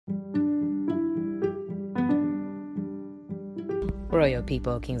Royal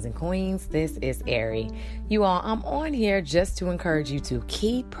people, kings and queens, this is Ari. You all, I'm on here just to encourage you to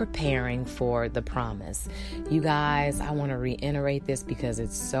keep preparing for the promise. You guys, I want to reiterate this because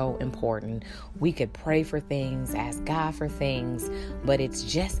it's so important. We could pray for things, ask God for things, but it's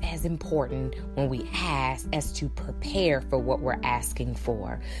just as important when we ask as to prepare for what we're asking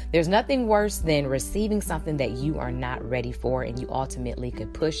for. There's nothing worse than receiving something that you are not ready for and you ultimately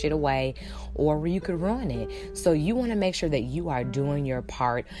could push it away or you could ruin it. So you want to make sure that you are doing your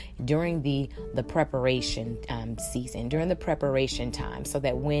part during the preparation season, during the preparation time, so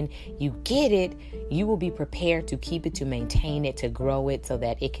that when you get it, you will be prepared to keep it, to maintain it, to grow it so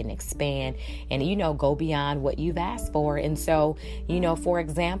that it can expand and, go beyond what you've asked for. And so, for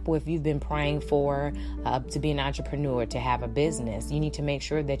example, if you've been praying for to be an entrepreneur, to have a business, you need to make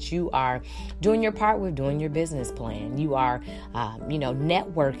sure that you are doing your part with doing your business plan. You are,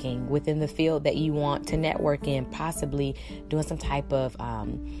 networking within the field that you want to network in, possibly doing some type of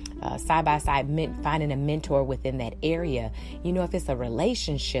side-by-side, finding a mentor within that area. If it's a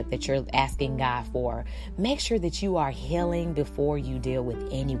relationship that you're asking God for, make sure that you are healing before you deal with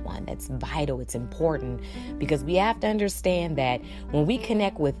anyone. That's vital. It's important because we have to understand that when we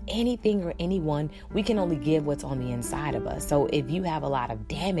connect with anything or anyone, we can only give what's on the inside of us. So if you have a lot of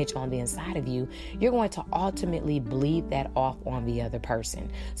damage on the inside of you, you're going to ultimately bleed that off on the other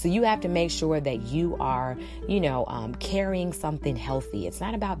person. So you have to make sure that you are, carrying something healthy. It's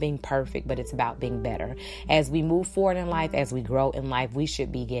not about being perfect, but it's about being better. As we move forward in life, as we grow in life, we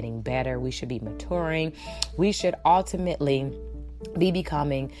should be getting better. We should be maturing. We should ultimately be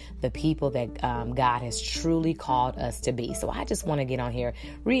becoming the people that God has truly called us to be. So I just want to get on here,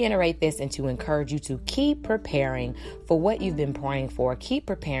 reiterate this, and to encourage you to keep preparing for what you've been praying for. Keep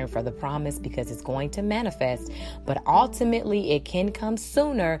preparing for the promise because it's going to manifest, but ultimately it can come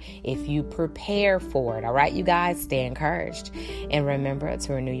sooner if you prepare for it. All right, you guys, stay encouraged. And remember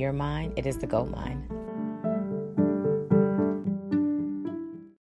to renew your mind. It is the gold mine.